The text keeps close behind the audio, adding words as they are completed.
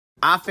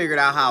I figured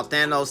out how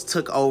Thanos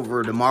took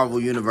over the Marvel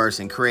Universe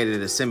and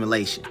created a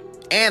simulation.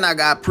 And I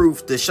got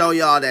proof to show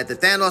y'all that the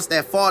Thanos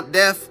that fought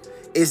death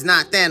is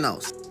not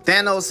Thanos.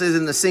 Thanos is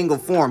in a single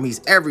form.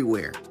 He's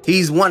everywhere.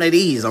 He's one of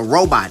these, a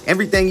robot.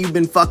 Everything you've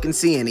been fucking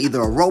seeing,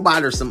 either a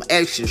robot or some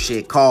extra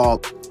shit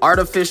called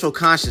artificial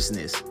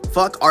consciousness.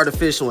 Fuck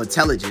artificial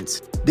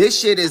intelligence. This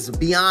shit is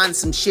beyond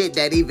some shit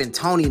that even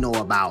Tony know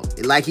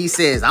about. Like he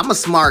says, I'm a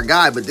smart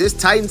guy, but this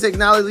Titan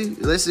technology,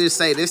 let's just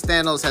say this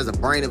Thanos has a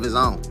brain of his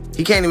own.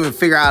 He can't even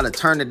figure out how to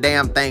turn the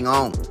damn thing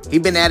on. He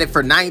been at it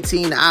for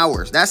 19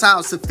 hours. That's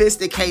how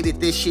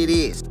sophisticated this shit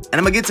is. And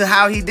I'm gonna get to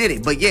how he did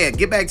it. But yeah,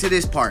 get back to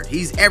this part.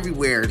 He's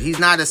everywhere. He's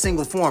not a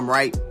single form,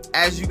 right?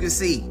 As you can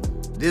see,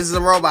 this is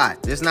a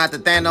robot. This is not the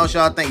Thanos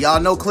y'all think.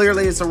 Y'all know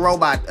clearly it's a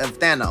robot of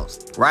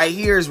Thanos. Right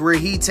here is where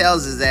he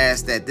tells his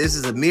ass that this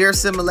is a mere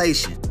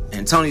simulation.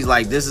 And Tony's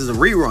like, this is a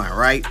rerun,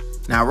 right?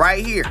 Now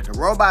right here, the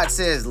robot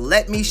says,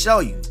 let me show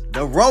you.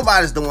 The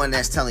robot is the one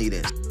that's telling you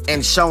this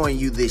and showing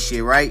you this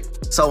shit, right?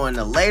 So in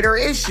the later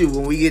issue,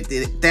 when we get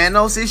the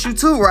Thanos issue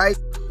 2, right?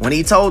 When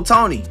he told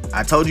Tony,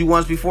 I told you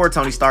once before,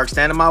 Tony Stark,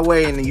 stand in my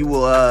way and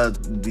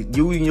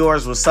you and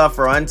yours will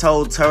suffer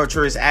untold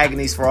torturous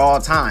agonies for all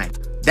time.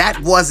 That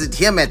wasn't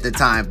him at the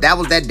time. That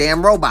was that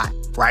damn robot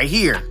right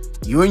here.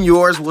 You and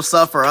yours will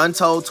suffer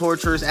untold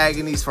torturous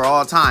agonies for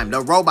all time.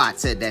 The robot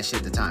said that shit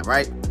at the time,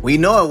 right? We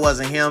know it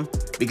wasn't him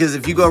because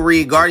if you go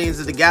read Guardians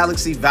of the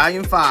Galaxy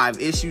Volume 5,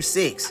 Issue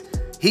 6,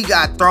 he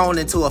got thrown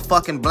into a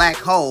fucking black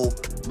hole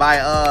by,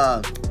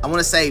 I want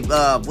to say,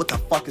 what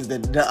the fuck is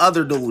the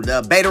other dude?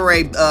 Beta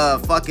Ray,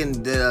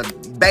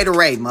 Beta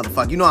Ray,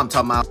 motherfucker. You know what I'm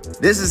talking about.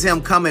 This is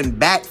him coming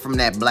back from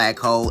that black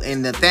hole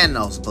in the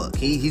Thanos book.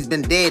 He's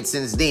been dead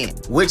since then,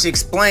 which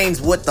explains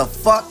what the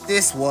fuck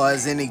this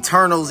was in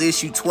Eternals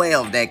issue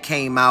 12 that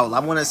came out, I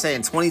want to say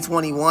in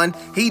 2021.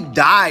 He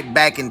died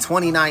back in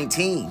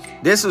 2019.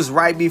 This was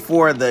right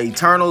before the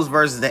Eternals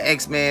versus the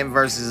X-Men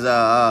versus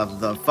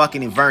the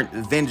fucking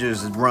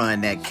Avengers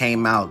run that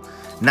came out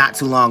not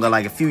too long ago,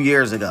 like a few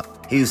years ago.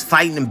 He was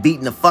fighting and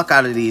beating the fuck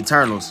out of the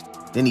Eternals.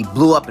 Then he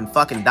blew up and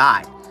fucking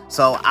died.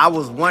 So I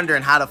was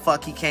wondering how the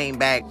fuck he came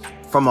back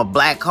from a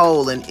black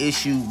hole in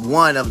issue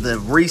 1 of the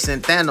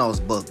recent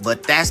Thanos book.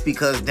 But that's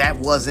because that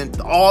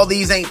wasn't, all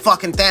these ain't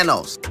fucking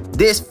Thanos.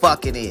 This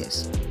fucking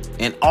is.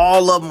 And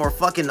all of them are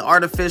fucking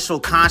artificial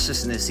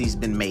consciousness he's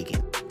been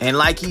making. And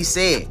like he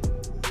said,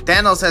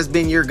 Thanos has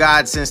been your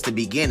god since the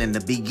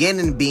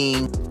beginning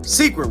being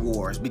Secret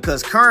Wars,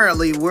 because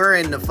currently we're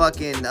in the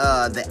fucking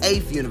the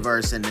 8th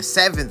universe and the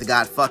 7th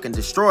got fucking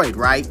destroyed,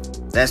 right?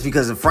 That's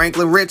because of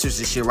Franklin Richards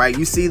and shit, right?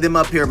 You see them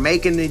up here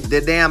making the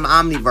damn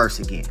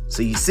omniverse again.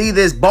 So you see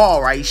this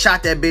ball, right? He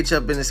shot that bitch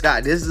up in the sky.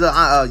 This is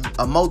a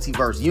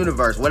multiverse,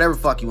 universe, whatever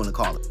fuck you want to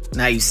call it.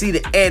 Now you see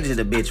the edge of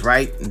the bitch,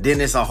 right? And then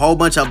there's a whole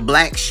bunch of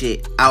black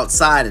shit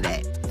outside of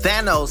that.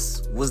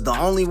 Thanos was the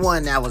only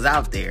one that was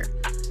out there.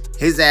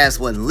 His ass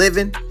wasn't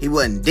living, he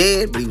wasn't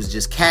dead, but he was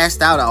just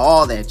cast out of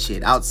all that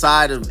shit,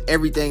 outside of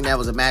everything that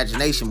was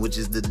imagination, which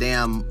is the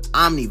damn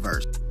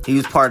omniverse. He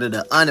was part of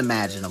the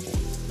unimaginable.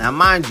 Now,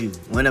 mind you,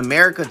 when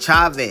America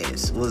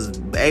Chavez was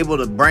able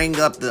to bring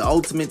up the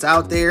Ultimates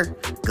out there,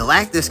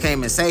 Galactus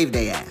came and saved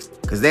their ass.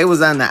 Because they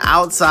was on the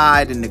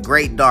outside in the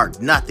great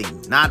dark.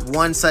 Nothing, not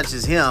one such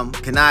as him,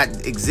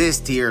 cannot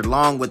exist here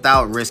long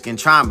without risk and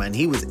trauma. And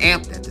he was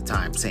amped at the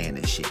time saying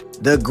this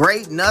shit. The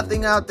great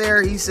nothing out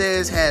there, he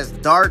says, has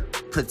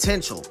dark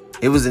potential.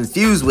 It was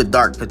infused with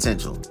dark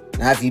potential.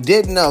 Now, if you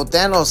didn't know,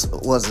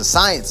 Thanos was a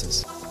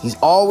scientist. He's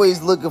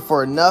always looking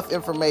for enough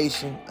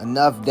information,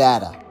 enough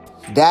data.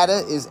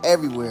 Data is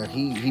everywhere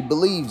he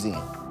believes in.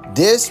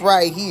 This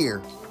right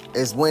here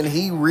is when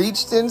he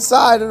reached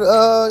inside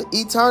of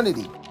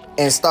eternity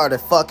and started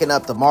fucking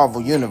up the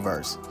Marvel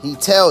Universe. He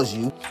tells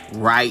you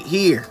right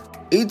here.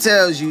 He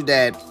tells you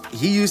that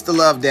he used to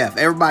love death.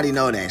 Everybody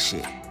know that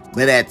shit.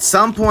 But at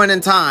some point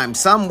in time,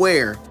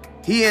 somewhere,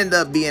 he ended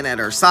up being at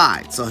her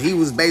side. So he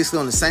was basically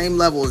on the same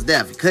level as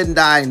death. He couldn't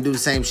die and do the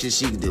same shit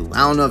she could do. I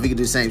don't know if he could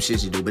do the same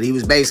shit she do, but he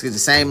was basically the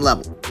same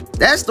level.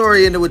 That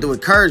story ended with the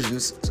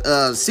incursions,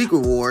 Secret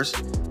Wars.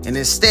 And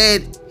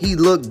instead, he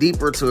looked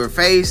deeper to her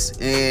face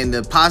and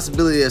the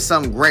possibility of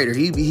something greater.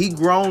 He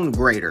grown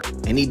greater.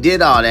 And he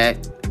did all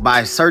that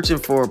by searching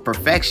for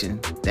perfection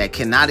that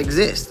cannot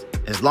exist,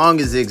 as long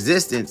as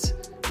existence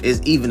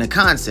is even a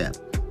concept.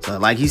 So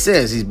like he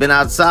says, he's been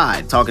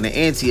outside talking to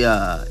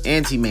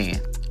Anti-Man.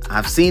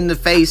 I've seen the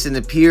face and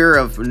the pure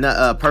of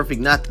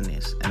perfect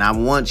nothingness, and I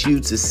want you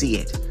to see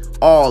it.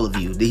 All of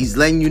you. He's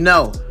letting you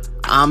know,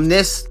 I'm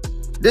this.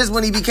 This is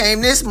when he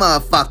became this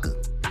motherfucker.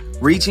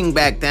 Reaching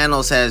back,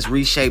 Thanos has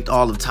reshaped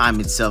all of time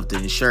itself to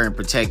ensure and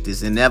protect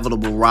his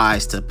inevitable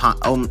rise to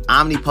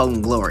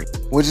omnipotent glory.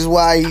 Which is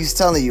why he's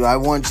telling you, I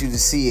want you to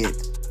see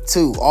it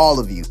too, all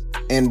of you.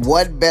 And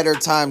what better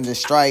time to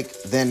strike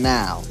than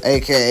now,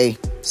 aka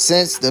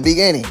since the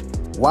beginning.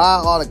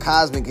 While all the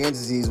cosmic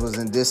entities was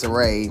in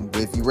disarray,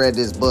 if you read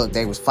this book,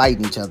 they was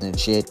fighting each other and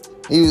shit,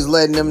 he was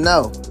letting them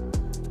know,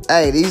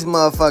 hey, these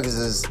motherfuckers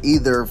is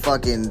either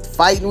fucking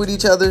fighting with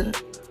each other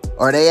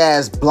Or they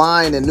as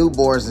blind and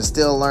newborns and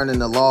still learning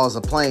the laws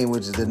of plane,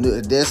 which is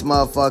this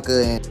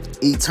motherfucker and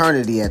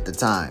eternity at the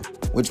time,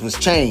 which was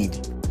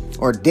chained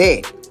or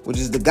dead, which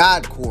is the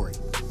God quarry.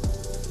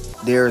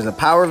 There is a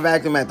power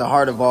vacuum at the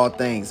heart of all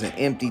things, an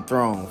empty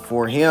throne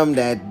for him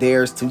that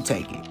dares to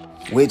take it,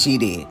 which he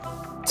did.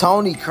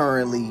 Tony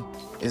currently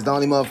is the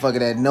only motherfucker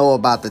that know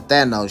about the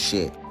Thanos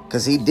shit,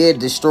 because he did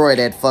destroy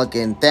that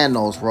fucking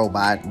Thanos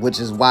robot,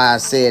 which is why I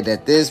said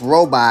that this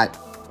robot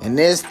and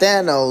this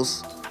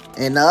Thanos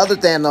and the other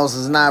Thanos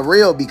is not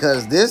real,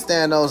 because this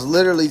Thanos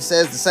literally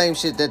says the same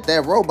shit that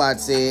that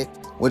robot said,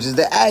 which is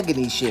the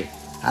agony shit.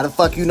 How the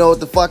fuck you know what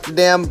the fuck the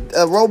damn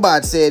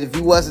robot said if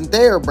you wasn't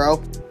there,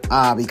 bro?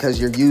 Because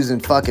you're using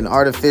fucking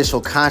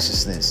artificial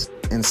consciousness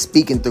and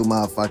speaking through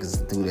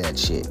motherfuckers to do that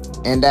shit.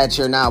 And that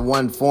you're not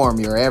one form,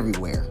 you're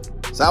everywhere.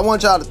 So I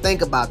want y'all to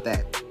think about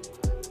that.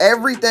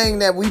 Everything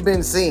that we've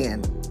been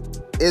seeing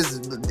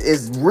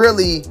is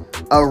really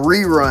a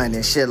rerun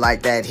and shit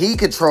like that. He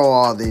control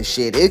all this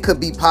shit. It could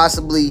be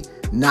possibly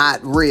not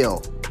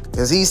real,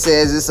 because he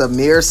says it's a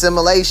mere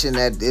simulation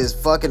that is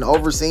fucking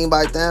overseen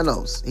by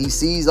Thanos. He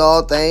sees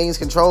all things,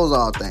 controls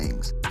all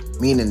things.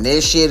 Meaning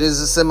this shit is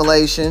a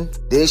simulation,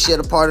 this shit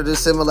a part of the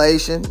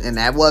simulation, and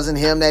that wasn't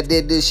him that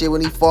did this shit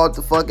when he fought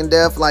the fucking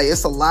death. Like,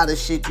 it's a lot of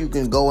shit you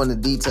can go into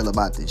detail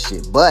about this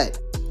shit. But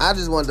I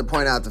just wanted to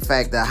point out the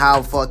fact that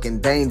how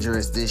fucking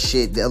dangerous this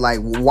shit, like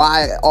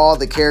why all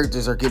the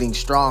characters are getting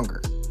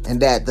stronger. And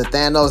that the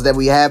Thanos that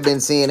we have been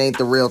seeing ain't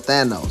the real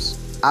Thanos.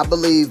 I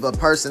believe a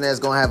person that's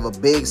gonna have a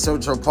big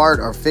central part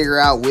or figure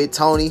out with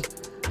Tony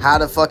how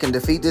to fucking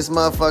defeat this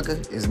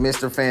motherfucker is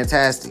Mr.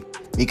 Fantastic.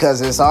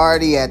 Because it's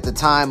already at the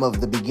time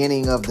of the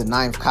beginning of the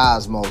 9th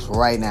cosmos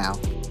right now.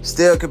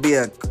 Still could be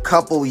a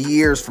couple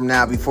years from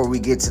now before we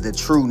get to the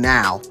true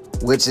now,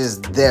 which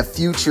is the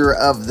future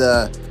of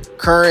the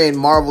current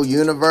Marvel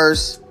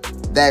universe.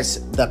 That's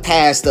the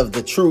past of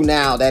the true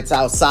now that's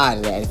outside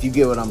of that, if you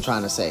get what I'm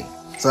trying to say.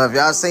 So if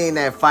y'all seen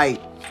that fight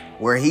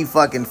where he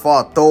fucking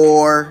fought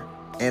Thor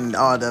and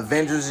all the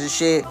Avengers and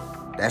shit,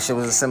 that shit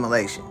was a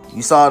simulation.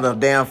 You saw the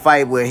damn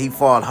fight where he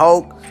fought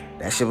Hulk,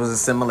 that shit was a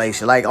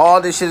simulation. Like, all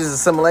this shit is a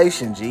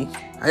simulation, G.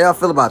 How y'all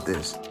feel about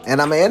this?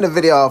 And I'm gonna end the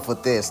video off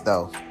with this,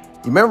 though.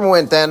 You remember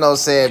when Thanos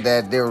said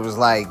that there was,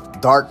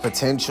 like, dark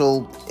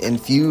potential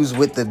infused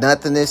with the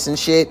nothingness and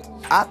shit?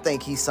 I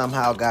think he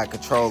somehow got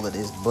control of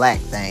this black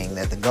thing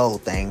that the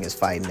gold thing is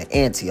fighting, the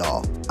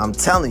Anti-All. I'm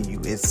telling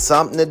you, it's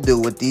something to do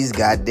with these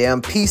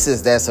goddamn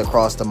pieces that's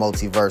across the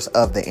multiverse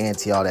of the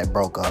Anti-All that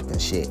broke up and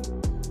shit.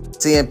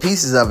 Seeing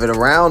pieces of it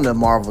around the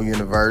Marvel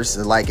universe,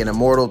 like in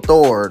Immortal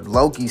Thor,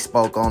 Loki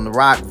spoke on the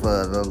rock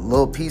for the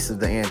little piece of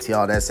the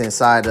Anti-All that's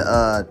inside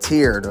the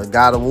Tyr, the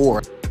God of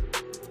War.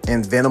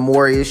 In Venom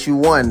War issue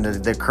 1,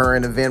 the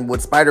current event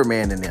with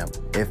Spider-Man and them.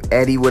 If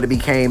Eddie would have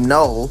became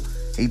Null,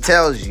 he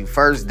tells you,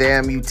 first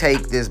damn you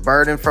take this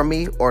burden from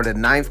me, or the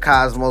 9th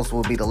cosmos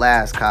will be the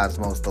last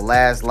cosmos, the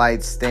last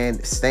light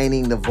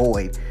staining the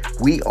void.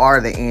 We are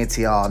the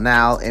Anti-All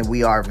now, and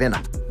we are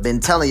Venom. Been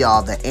telling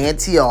y'all, the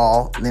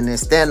Anti-All and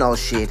this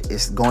Thanos shit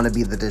is going to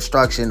be the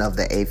destruction of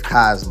the 8th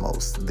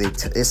cosmos.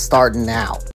 It's starting now.